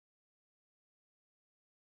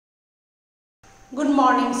Good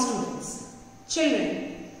morning, students.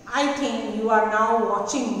 Children, I think you are now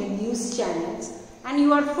watching the news channels and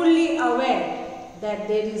you are fully aware that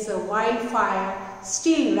there is a wildfire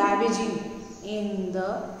still ravaging in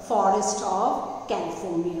the forest of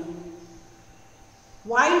California.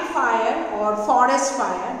 Wildfire or forest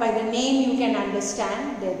fire, by the name you can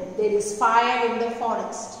understand that there is fire in the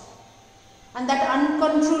forest. And that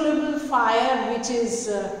uncontrollable fire which is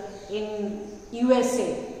in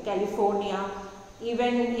USA, California,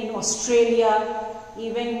 even in Australia,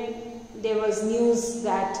 even there was news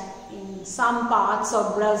that in some parts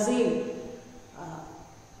of Brazil,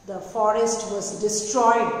 the forest was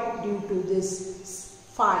destroyed due to this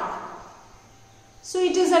fire. So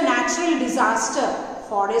it is a natural disaster,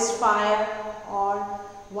 forest fire or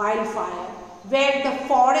wildfire, where the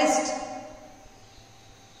forests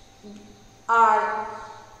are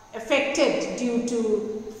affected due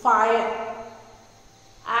to fire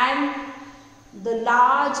and the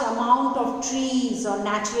large amount of trees or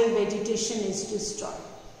natural vegetation is destroyed.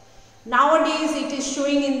 Nowadays it is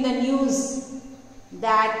showing in the news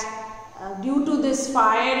that due to this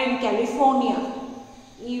fire in California,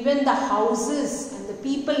 even the houses and the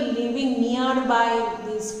people living nearby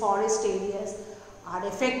these forest areas are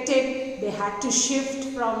affected. They had to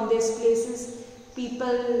shift from these places.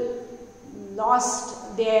 People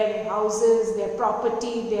lost their houses, their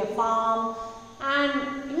property, their farm,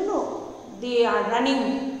 and they are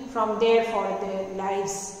running from there for their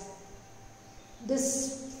lives.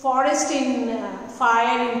 This forest in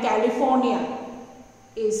fire in California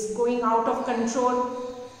is going out of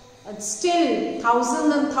control, and still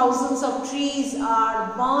thousands and thousands of trees are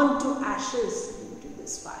burned to ashes due to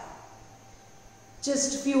this fire.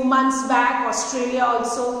 Just a few months back, Australia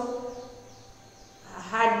also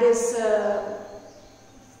had this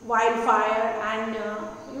wildfire, and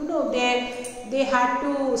they had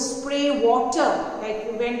to spray water.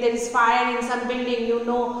 Like when there is fire in some building,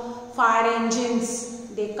 fire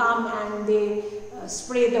engines, they come and they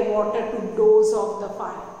spray the water to douse off the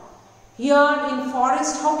fire. Here in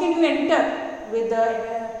forest, how can you enter with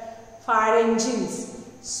the fire engines?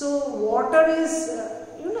 So water is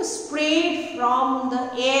sprayed from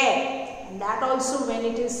the air, and that also when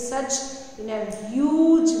it is such in a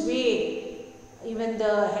huge way, even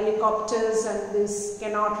the helicopters and this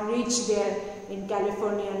cannot reach there in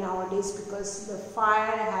California nowadays because the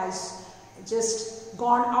fire has just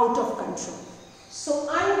gone out of control. So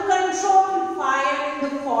uncontrolled fire in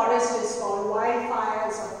the forest is called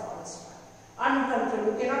wildfires or forest fire. Uncontrolled,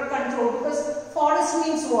 you cannot control, because forest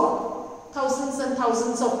means what? Thousands and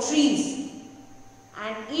thousands of trees.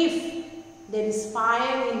 And if there is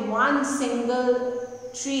fire in one single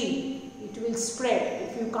tree, it will spread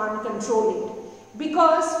if you can't control it.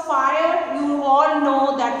 Because fire, you all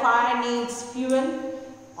know that fire needs fuel,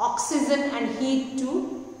 oxygen and heat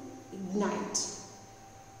to ignite.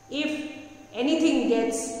 If anything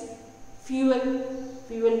gets fuel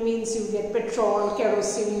means you get petrol,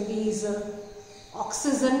 kerosene, diesel.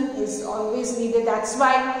 Oxygen is always needed. That's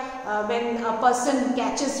why when a person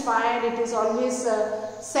catches fire, it is always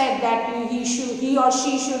said that he or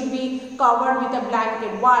she should be covered with a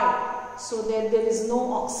blanket. Why? So that there is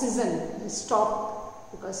no oxygen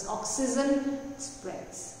stopped, because oxygen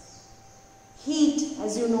spreads. Heat,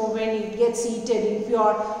 as you know, when it gets heated, if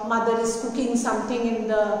your mother is cooking something in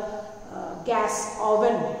the gas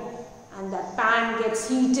oven and the pan gets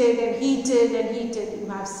heated and heated and heated, you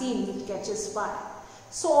have seen it catches fire.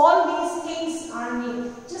 So all these things are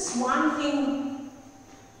needed. Just one thing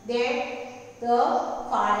there, the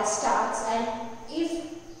fire starts, and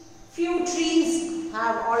if few trees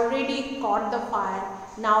have already caught the fire,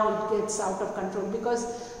 now it gets out of control, because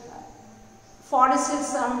forest is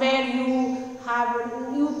somewhere you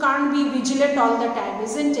can't be vigilant all the time,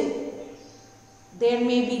 isn't it? There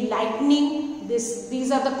may be lightning.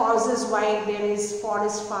 These are the causes why there is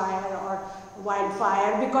forest fire or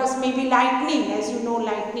wildfire, because maybe lightning, as you know,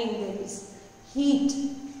 lightning, there is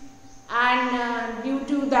heat, and due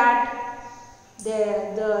to that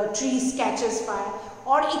the trees catches fire,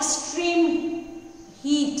 or extreme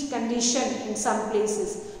heat condition in some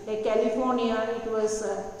places. Like California, it was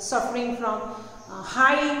suffering from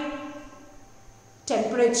high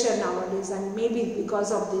temperature nowadays, and maybe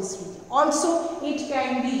because of this reason. Also, it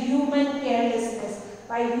can be human carelessness.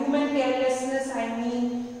 By human carelessness, I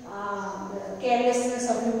mean the carelessness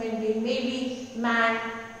of human being. Maybe man,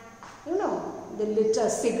 they lit a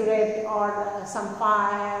cigarette or some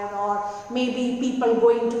fire, or maybe people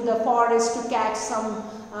going to the forest to catch some,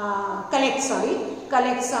 collect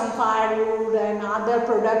collect some firewood and other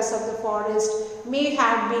products of the forest, may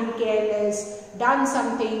have been careless, done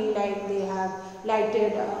something like they have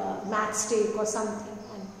lighted a matchstick or something,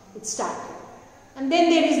 and it started. And then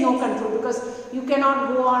there is no control, because you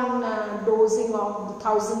cannot go on dozing of the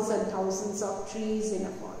thousands and thousands of trees in a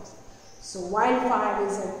forest. So wildfire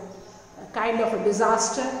is a kind of a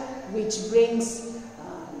disaster which brings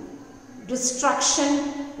destruction,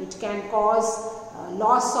 which can cause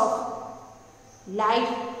loss of life.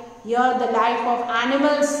 Here the life of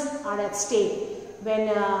animals are at stake. When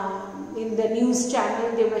in the news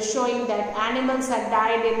channel they were showing that animals had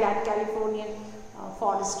died in that Californian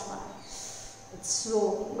forest fire. It's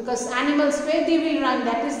so, because animals, where they will run,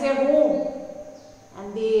 that is their home,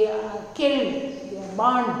 and they are killed, they are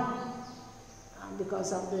burned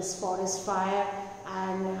because of this forest fire,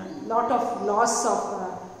 and a lot of loss of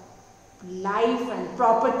life and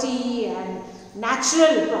property and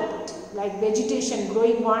natural property, like vegetation.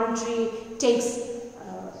 Growing one tree takes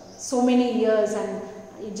so many years, and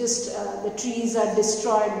it just the trees are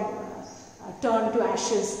destroyed, turned to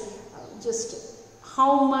ashes. Just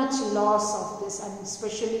how much loss of this, and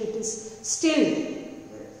especially it is still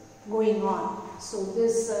going on. So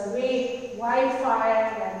this way, wildfire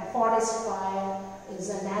and forest fire is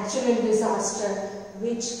a natural disaster,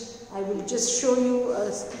 which I will just show you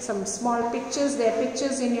some small pictures. There are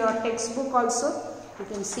pictures in your textbook also. You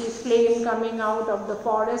can see flame coming out of the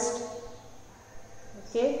forest.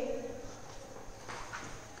 Okay.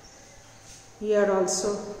 Here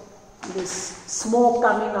also this smoke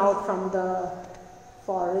coming out from the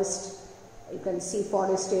forest. You can see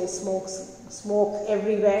forest air, smoke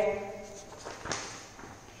everywhere.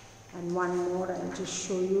 And one more, I'll just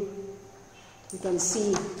show you. You can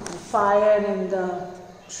see fire in the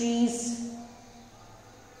trees.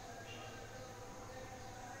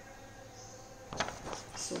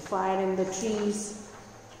 So fire in the trees.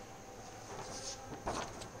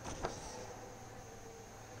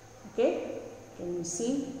 Okay, can you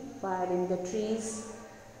see fire in the trees?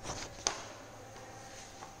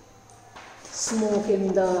 Smoke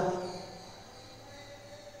in the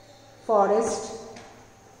forest.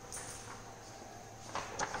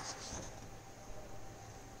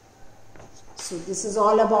 So this is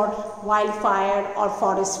all about wildfire or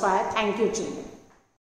forest fire. Thank you, children.